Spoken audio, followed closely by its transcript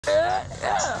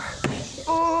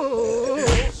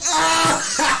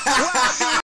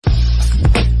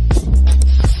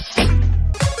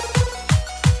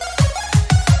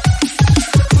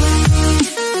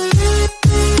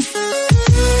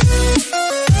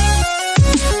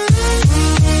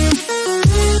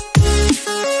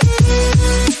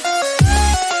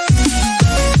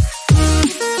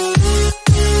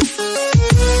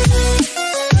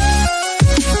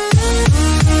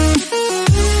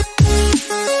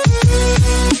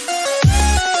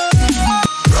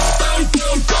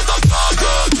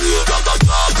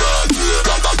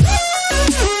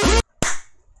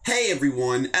Hey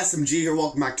everyone, SMG here,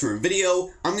 welcome back to our video.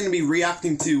 I'm going to be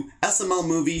reacting to SML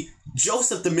movie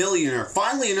Joseph the Millionaire.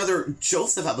 Finally another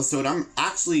Joseph episode. I'm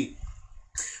actually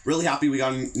really happy we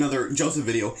got another Joseph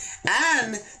video.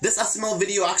 And this SML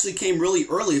video actually came really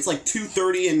early. It's like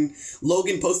 2:30 and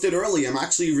Logan posted early. I'm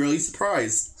actually really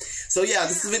surprised. So yeah,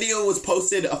 this video was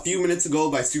posted a few minutes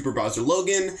ago by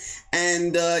SuperMarioLogan.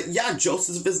 And yeah,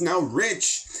 Joseph is now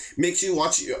rich. Make sure you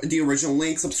watch the original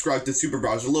link, subscribe to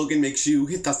SuperMarioLogan, make sure you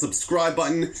hit that subscribe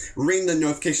button, ring the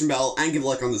notification bell, and give a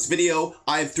like on this video.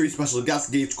 I have 3 special guests,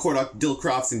 TKO'D,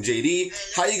 Dillcrafts, and JD.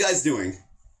 How are you guys doing?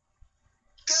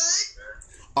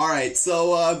 Alright,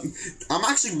 so, I'm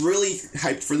actually really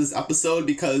hyped for this episode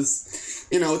because,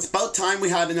 you know, it's about time we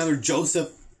had another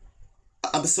Joseph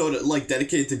episode, like,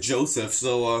 dedicated to Joseph,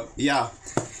 so, yeah.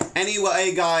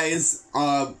 Anyway, guys,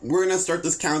 we're gonna start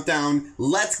this countdown.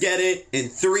 Let's get it in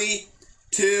 3,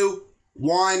 2,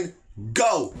 1,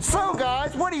 go! So,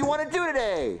 guys, what do you want to do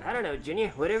today? I don't know, Junior.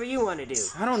 Whatever you want to do.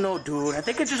 I don't know, dude. I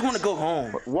think I just want to go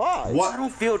home. Why? What? I don't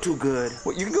feel too good.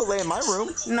 Well, you can go lay in my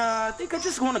room. Nah, I think I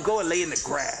just want to go and lay in the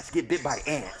grass, get bit by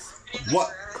ants. What?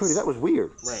 Cody, that was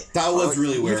weird. Right. That was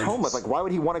really weird. He's homeless. Like, why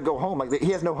would he want to go home? Like,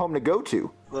 he has no home to go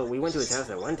to. Well, we went to his house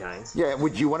at one time. Yeah,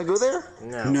 would you want to go there?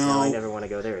 No, I never want to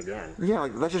go there again. Yeah,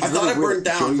 like, that's just I really thought it weird. burned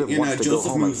down, Joseph you know, wants to Joseph go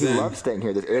home. Like, moves he in. loves staying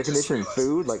here. There's air conditioning,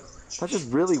 food. Like, that's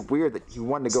just really weird that he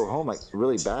wanted to go home, like,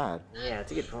 really bad. Yeah,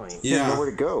 it's a good point. He has Yeah. nowhere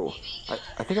to go.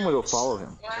 I think I'm going to go follow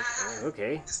him.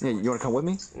 Okay. Yeah, you want to come with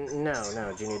me? No,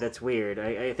 Junior, that's weird.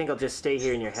 I think I'll just stay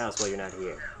here in your house while you're not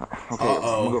here. Okay, I'm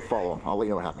going to go follow him. I'll let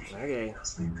you know what happens. Okay.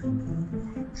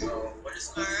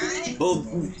 Alright. Well,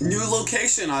 new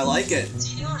location, I like it. What's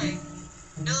he doing?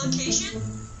 No location?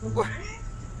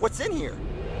 What's in here?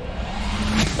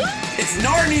 It's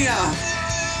Narnia!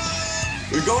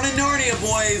 We're going to Narnia,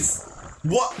 boys!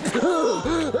 What?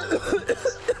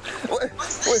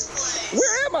 What's this place?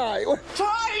 Where am I?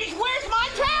 Charlie, where's my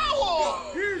towel?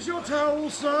 Here's your towel,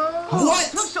 sir. What?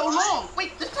 It took so long.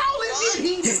 Wait, the towel is in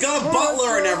here. He's got a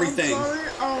butler and everything. Sorry,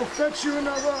 I'll fetch you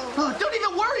another. Don't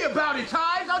even worry about it,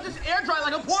 Ties. I'll just air dry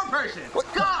like a poor person.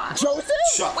 God. Joseph?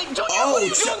 Wait, Junior, what are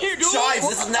you doing here, dude? Chives,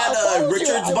 isn't I that followed you. Richard's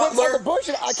I went by butler? the bush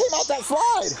and I came out that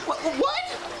slide. What?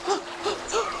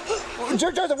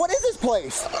 Joseph, what is this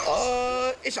place?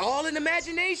 It's all an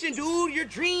imagination, dude. You're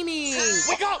dreaming.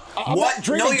 Wake up. I'm What? not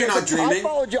dreaming, No, you're not Joseph. I dreaming.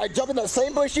 followed you. I jumped in that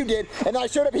same bush you did, and I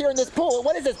showed up here in this pool.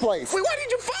 What is this place? Wait, why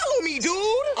did you follow me, dude?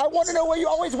 I want to know where you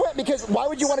always went, because why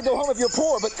would you want to go home if you're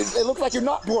poor? But it looks like you're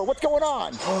not poor. What's going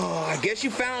on? Oh, I guess you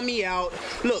found me out.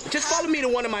 Look, just follow me to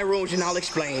one of my rooms and I'll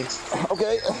explain.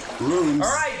 Okay. Rooms.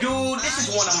 Alright, dude, this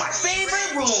is one of my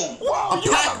favorite rooms. Whoa, A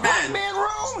you have a Pac-Man. Pac-Man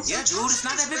room? Yeah, dude, it's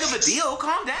not that big of a deal.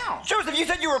 Calm down. Joseph, you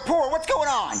said you were poor. What's going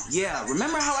on? Yeah,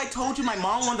 remember how I told you my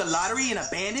mom won the lottery and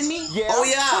abandoned me? Yeah. Oh, Well,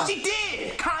 yeah. she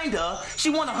did. Kinda. She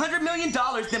won $100 million,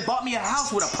 then bought me a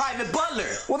house with a private butler.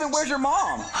 Well, then where's your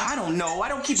mom? I don't know. I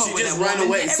don't keep up She with just that ran woman.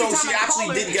 away. Every So time she I call actually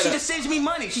her, did get she a- just sends me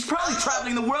money. She's probably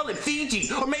traveling the world in Fiji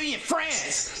or maybe in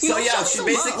France. You So know, yeah, show me she some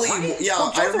basically, love, right? yeah,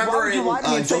 Well, I Joseph, why remember would you in lie to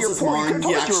me and say you're Joseph's poor? You mom, could've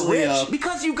he told us you were actually, rich.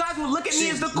 Because you guys will look at me she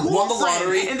as the cool won the friend,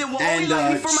 lottery, and then will and, only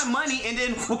like me for she- my money, and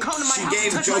then will come to my she house gave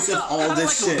and touch Joseph my stuff. all I don't this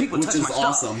like it when shit, people which touch is my stuff.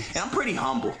 awesome. And I'm pretty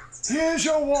humble. Here's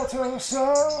your water,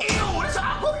 sir. Ew, it's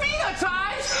Aquafina,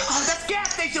 Ties! Oh, that's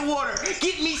gas station water.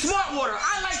 Get me smart water.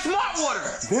 I like smart water.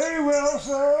 Very well,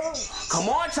 sir. Come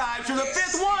on, Ties, you're the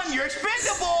 5th one. You're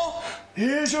expendable.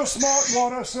 Here's your smart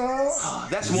water, sir. Oh,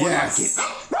 that's more Yes. like it.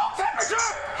 Room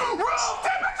temperature! Room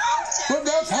temperature! But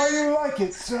that's how you like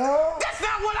it, sir. That's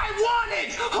not what I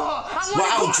wanted! I wanted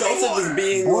Wow, what I Joseph is wanted.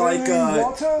 being Boiling like,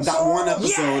 water, that sir? one episode.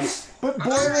 Yes. But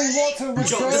boiling water will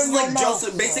This burn is your like mouth,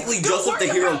 Joseph, sir. basically Don't Joseph the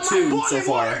worry Hero about my 2 boiling so water.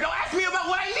 far. Don't ask me about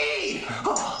what I need.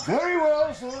 Very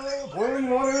well, sir. Boiling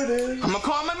water it is. I'm gonna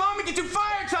call my mom and get you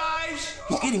fire, Ties.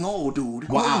 He's getting old, dude.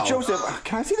 Wow. Joseph,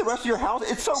 can I see the rest of your house?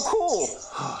 It's so cool.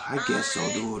 I guess so,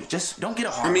 dude. Just don't get a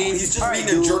hard I mean, he's just being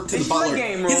a dude. jerk to the This is my butler.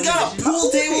 game He's room. got a pool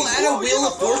table and a wheel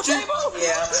of fortune.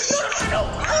 Yeah. No.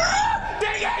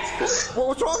 Dang it! Well,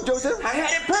 what's wrong, Joseph? I had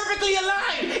it perfectly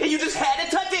aligned, and you just had to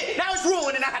touch it. Now it's much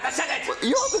ruined and I have to sell it.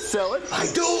 You don't have to sell it. I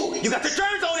do. You got the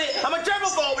germs on it. I'm a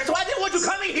germaphobe, so I didn't want you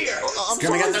coming here. I'm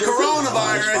Gonna get the It's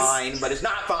coronavirus. fine, but it's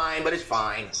not fine, but it's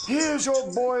fine. Here's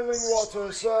your boiling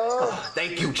water, sir.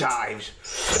 Thank you, Chives.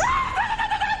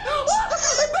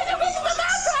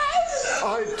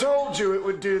 I told you it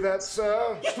would do that,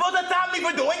 sir. You're supposed to stop me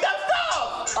for doing that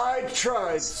stuff. I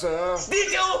tried, sir.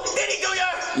 Did you? Did he do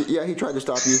your? Yeah, he tried to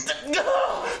stop you.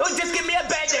 Just give me a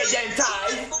Band-Aid then,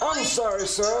 Ty. I'm sorry,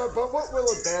 sir, but what will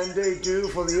a Band-Aid do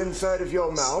for the inside of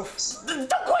your mouth? Don't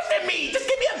question me. Just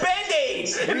give me a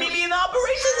Band-Aid and meet me in the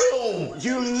operation room.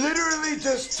 You literally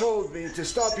just told me to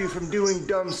stop you from doing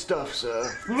dumb stuff,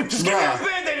 sir. Just give me a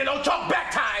Band-Aid and don't talk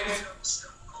back times.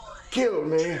 Kill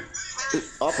me.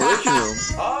 Operation room.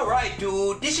 All right,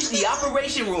 dude. This is the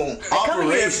operation room. I come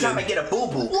here every time I get a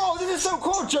boo-boo. Whoa, this is so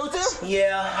cool, Joseph.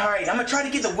 Yeah, all right. I'm gonna try to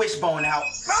get the wishbone out.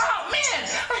 Oh man,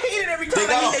 I hate it every time They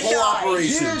got I a hit the whole shot.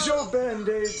 operation. Here's your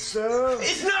Band-Aid, sir.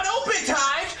 It's not open,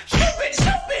 Times. Stupid,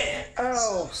 stupid.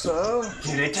 Ow, sir.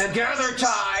 Get it together,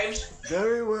 Times.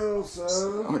 Very well,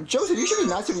 sir. Joseph, you should be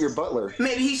nicer to your butler.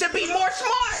 Maybe he should be more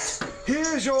smart.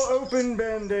 Here's your open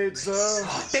Band-Aid, sir.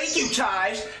 Thank you,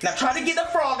 Chives. Now try to get the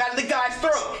frog out of the guy's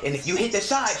throat. And if you hit the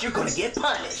sides, you're gonna get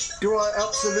punished. Do I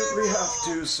absolutely have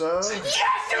to, sir?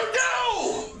 Yes, you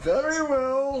do! Very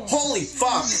well. Holy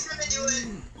fuck.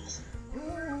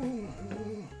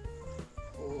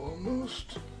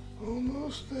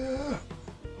 Almost there.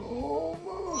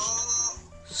 Almost.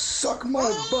 Suck my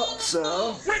butt, sir.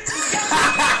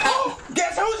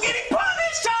 Guess who's getting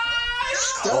punished,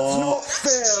 Chives? That's not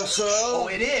fair, sir. Oh,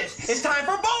 it is. It's time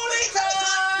for bowling time!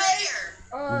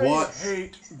 I What?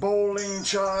 hate bowling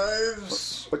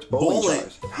chives. What's Bowling.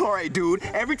 Chives? All right, dude.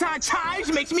 Every time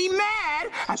Chives makes me mad,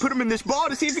 I put him in this ball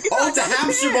to see if he can. Oh, it's a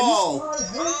hamster ball.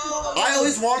 I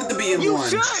always wanted to be in You one.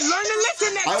 should learn to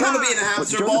listen next I time. want to be in a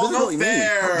hamster Joseph, ball. this is No really mean.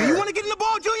 fair. Do you want to get in the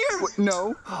ball, Junior?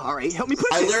 No. All right, help me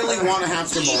push I it. literally want a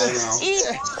hamster ball now.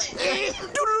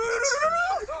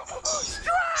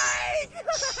 Strike!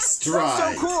 So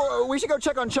Strike. cool. We should go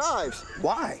check on Chives.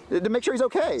 Why? To make sure he's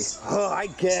okay. Oh, I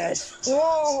guess.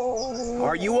 Whoa!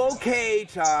 Are you okay,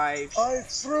 Chives? I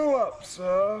threw up,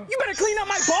 sir. You better clean up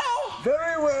my ball.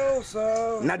 Very well,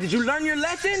 sir. Now, did you learn your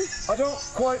lesson? I don't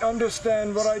quite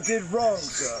understand what I did wrong,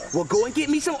 sir. Well, go and get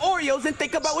me some Oreos and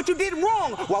think about what you did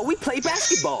wrong while we play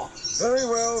basketball. Very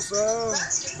well, sir.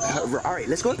 All right,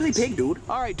 let's go and play pig, dude.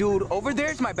 All right, dude, over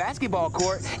there's my basketball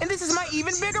court, and this is my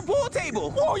even bigger pool table.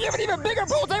 Whoa, you have an even bigger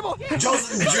pool table.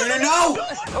 Joseph Jr., no!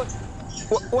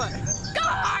 What?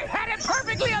 I had it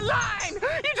perfectly aligned.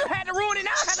 You just had to ruin it.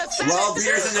 Now I had to sell Well, it.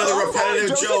 here's another repetitive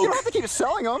Joseph, you don't joke. have to keep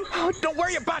selling them. Oh, don't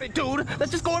worry about it, dude.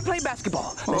 Let's just go and play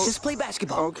basketball. Let's just play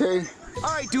basketball. Okay. All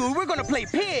right, dude, we're gonna play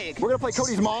pig. We're gonna play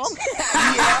Cody's mom.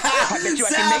 I bet you I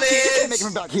can make it. You can't make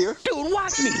him back here. Dude,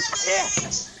 watch me.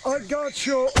 I got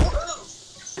your...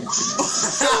 Dude,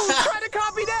 try to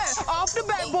copy that. Off the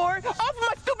backboard, off of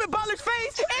my stupid butler's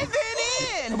face, and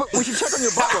then in. But we should check on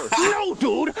your butler. No,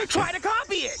 dude, try to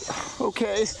copy it.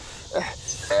 Okay.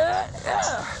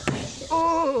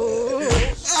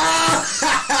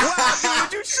 Wow,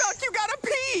 dude, you suck. You gotta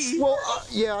pee. Well,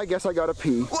 yeah, I guess I gotta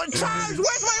pee. Well, Chives,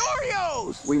 where's my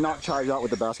Oreos? We knocked Chives out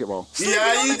with the basketball.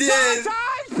 Yeah, you did.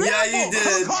 Chives, Yeah, you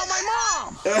did. Call my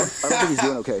mom. I don't think he's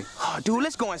doing okay. Oh, dude,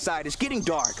 let's go inside. It's getting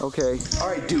dark. Okay. All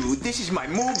right, dude, this is my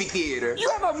movie theater. You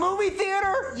have a movie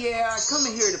theater? Yeah, I come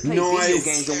in here to play Nice. video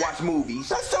games and watch movies.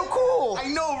 That's so cool. I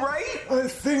know, right? I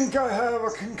think I have a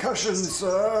concussion,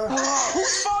 sir.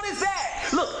 Whose fault is that?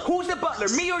 Look, who's the butler,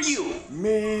 me or you?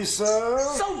 Me, sir.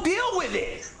 So deal with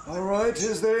it. All right,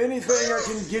 is there anything I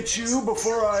can get you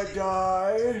before I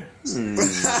die?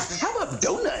 How about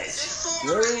donuts?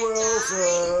 Very well,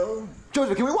 sir.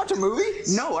 Joseph, can we watch a movie?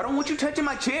 No, I don't want you touching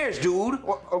my chairs, dude.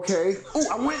 Well, okay. Ooh,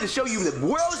 I wanted to show you the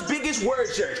world's biggest word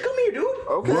search. Come here, dude.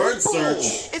 Okay. Word Boom.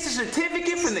 search. It's a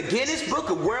certificate from the Guinness Book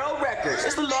of World Records.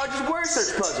 It's the largest word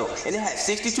search puzzle, and it has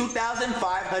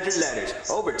 62,500 letters,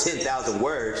 over 10,000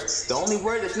 words. The only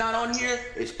word that's not on here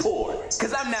is poor,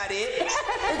 because I'm not it.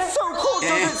 It's so cool,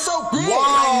 Joseph. It's so big.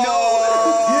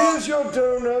 Whoa! Here's your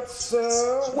donuts,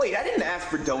 sir. Wait, I didn't ask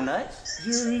for donuts.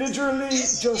 You literally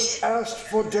just asked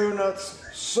for donuts,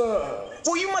 sir.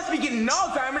 Well, you must be getting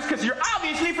Alzheimer's because you're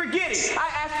obviously forgetting. I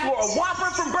asked for a Whopper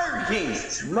from Burger King.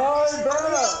 My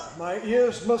bad. My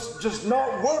ears must just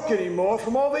not work anymore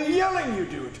from all the yelling you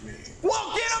do at me.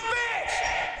 Well, get a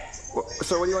bitch!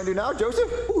 So what do you want to do now, Joseph?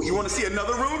 Ooh, you want to see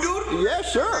another room, dude? Yeah,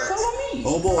 sure. Follow me.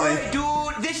 Oh boy. All right,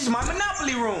 dude, this is my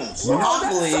Monopoly room.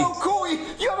 Monopoly. That's so cool.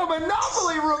 You have a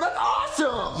Monopoly room. That's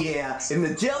awesome. Yeah, and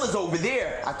the jail is over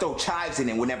there. I throw chives in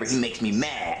it whenever he makes me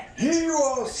mad. Here you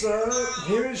are, sir.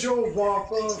 Here is your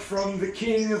Whopper from the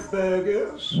King of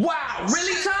Burgers. Wow,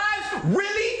 really, Chives?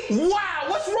 Really? Wow,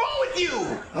 what's wrong with you?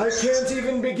 I can't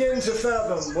even begin to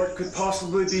fathom what could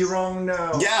possibly be wrong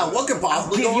now. Yeah, what could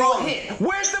possibly Give go you wrong? a hint.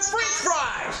 Where's the French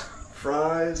fries?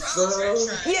 Fries, sir?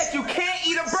 Yes, you can't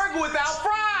eat a burger without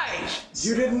fries.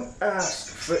 You didn't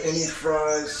ask for any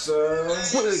fries, sir.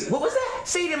 Wait, what was that?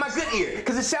 Say it in my good ear,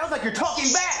 because it sounds like you're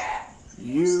talking back.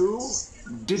 You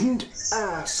didn't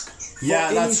ask for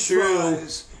Yeah, that's any true.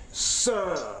 fries,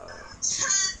 sir.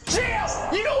 Jail!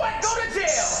 You know what? Go to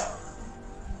jail!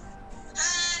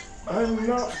 I'm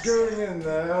not going in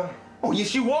there. Oh,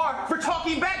 yes, you are, for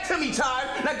talking back to me, Time.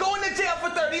 Now go into jail for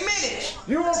 30 minutes.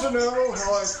 You want to know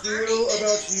how I feel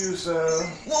about you, sir?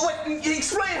 Well, what?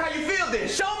 Explain how you feel then.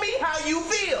 Show me how you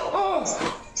feel.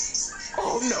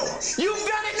 Oh no. You've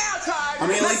done it now, Time. I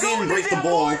mean, at least he didn't break the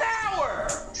bowl. For an hour.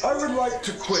 I would like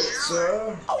to quit,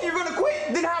 sir. Oh, you're gonna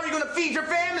quit? Then how are you gonna feed your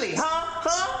family,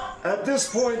 huh? At this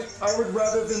point, I would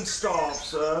rather than starve,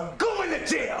 sir. Go into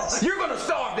jail. You're gonna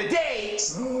starve today.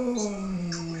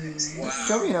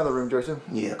 Show me another room, Joseph.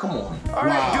 Yeah, come on. All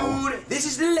right, dude. This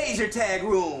is the laser tag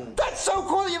room. That's so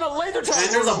cool that you have a laser tag.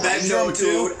 And there's a No, bedroom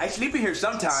too. dude. I sleep in here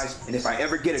sometimes, and if I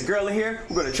ever get a girl in here,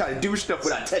 we're gonna try to do stuff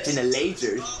without touching the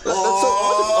lasers. That's so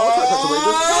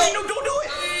awesome. No, don't do it.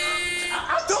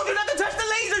 I told you not to touch the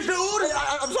lasers, dude.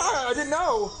 I'm sorry, I didn't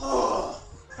know.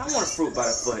 I want a fruit by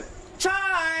the foot.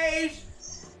 Chives!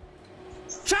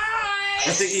 Chives!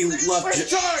 I think he left. Where's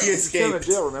Charlie? He He's in escaped.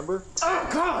 jail, remember? Oh,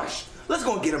 gosh. Let's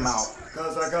go and get him out.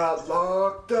 Cause I got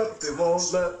locked up, they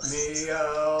won't let me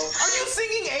out. Are you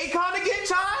singing Akon again,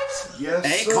 Chives? Yes,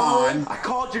 Akon. I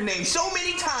called your name so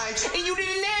many times, and you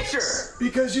didn't answer. sir.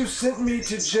 Because you sent me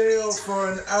to jail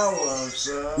for an hour,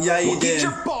 sir. Yeah, you Well, did. get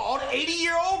your bald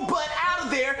 80-year-old butt out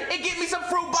of there and get me some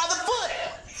fruit by the foot.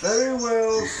 Very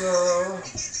well, sir.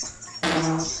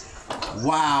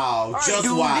 Wow, All right, just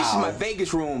dude, wow. this is my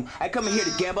Vegas room. I come in here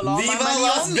to gamble all Viva my money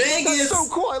Las on me. Vegas! That's so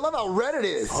cool. I love how red it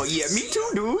is. Oh, yeah, me too,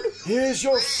 dude. Here's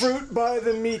your fruit by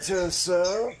the meter,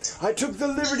 sir. I took the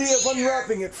liberty of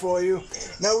unwrapping it for you.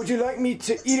 Now, would you like me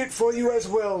to eat it for you as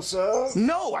well, sir?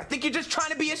 No, I think you're just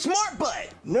trying to be a smart butt.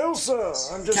 No, sir.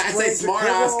 I'm just Can't trying say to smart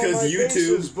cover ass all 'cause my YouTube.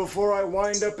 bases before I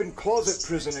wind up in closet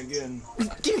prison again.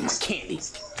 Give me my candy.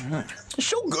 It's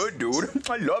so good, dude.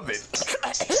 I love it.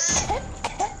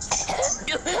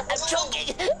 I'm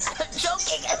choking. I'm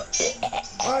choking.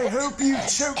 I hope you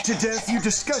choke to death, you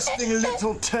disgusting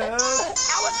little turd. I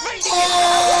was faking it. I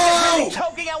wasn't really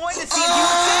choking. I wanted to see if you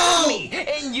would save me,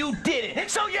 and you didn't.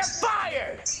 So you're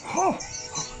fired.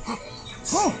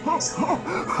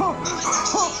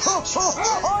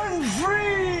 I'm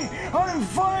free! I'm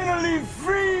finally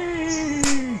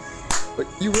free! But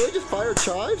you really just fired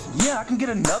Chives? Yeah, I can get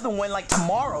another one like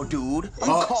tomorrow, dude. I'm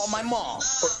gonna call my mom.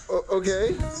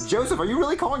 Okay. Joseph, are you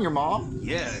really calling your mom?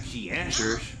 Yeah, if she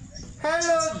answers.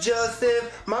 Hello,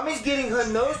 Joseph. Mommy's getting her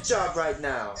nose job right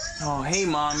now. Oh, hey,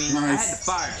 Mommy. I Nice. had to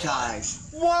fire Chives.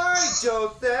 Why,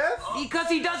 Joseph? Because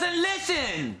he doesn't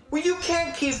listen. Well, you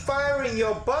can't keep firing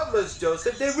your butlers,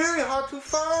 Joseph. They're really hard to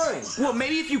find. Well,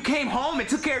 maybe if you came home and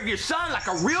took care of your son like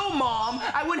a real mom,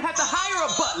 I wouldn't have to hire a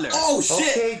butler. Oh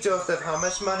shit! Okay, Joseph, how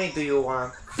much money do you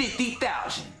want?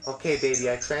 50,000. Okay, baby,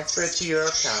 I transfer it to your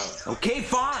account. Okay,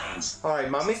 fine. All right,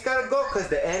 Mommy's gotta go because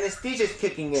the anesthesia's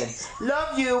kicking in.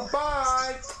 Love you,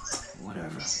 bye.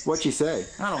 Whatever. What'd she say?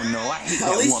 I don't know. I hate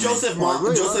At that least woman. Joseph's Well, I mom,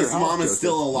 really love Joseph's your house, mom is Joseph.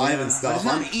 still alive and But stuff. it's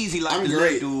not an easy life I'm to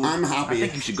great. live, dude. I'm happy. I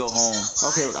think you should go home.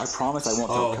 Okay, I promise I won't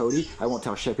tell Cody. I won't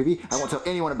tell Chef Pee. I won't tell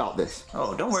anyone about this.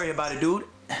 Oh, don't worry about it, dude.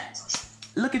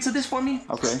 Look into this for me.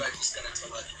 Okay.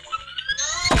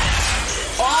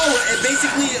 Oh, it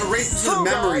basically erases his So,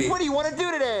 memory. guys, what do you want to do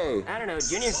today? I don't know,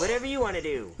 Junior, whatever you want to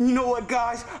do. You know what,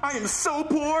 guys? I am so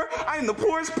poor. I am the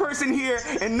poorest person here,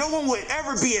 and no one would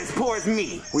ever be as poor as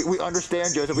me. We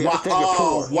understand, Joseph. We Wow. understand you're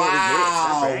poor.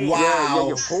 Wow. right? Wow. Yeah,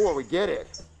 you're poor. We get it.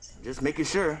 Just making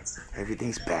sure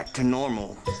everything's back to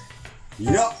normal.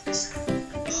 Yup.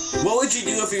 What would you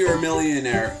do if you were a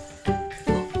millionaire?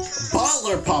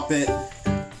 Butler puppet.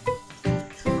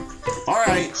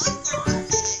 Alright.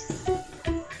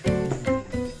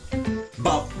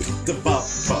 Bup, da bup,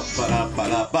 bup, ba da ba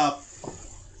da bup.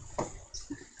 A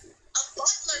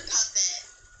butler puppet.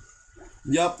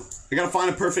 Yup. I gotta find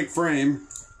a perfect frame. A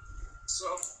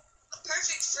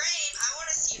perfect frame? I want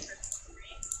to see a perfect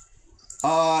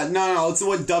frame. No, it's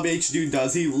what Dub H Dude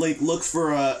does. He, like, looks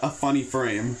for a funny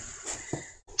frame.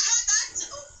 That's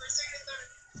for a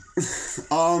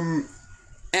second.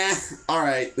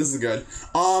 Alright, this is good.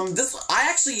 I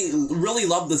actually really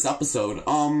love this episode.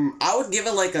 I would give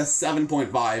it like a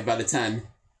 7.5 out of 10. I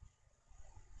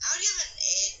would give it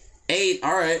an 8. 8,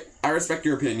 alright. I respect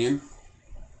your opinion.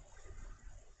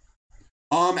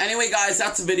 Anyway, guys,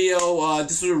 that's the video.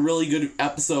 This was a really good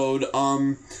episode.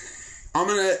 I'm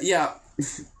gonna, yeah,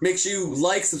 make sure you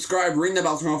like, subscribe, ring the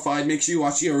bell to be notified. Make sure you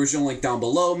watch the original link down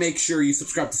below. Make sure you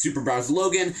subscribe to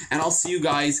SuperMarioLogan, and I'll see you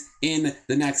guys in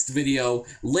the next video.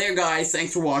 Later, guys.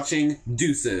 Thanks for watching.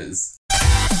 Deuces.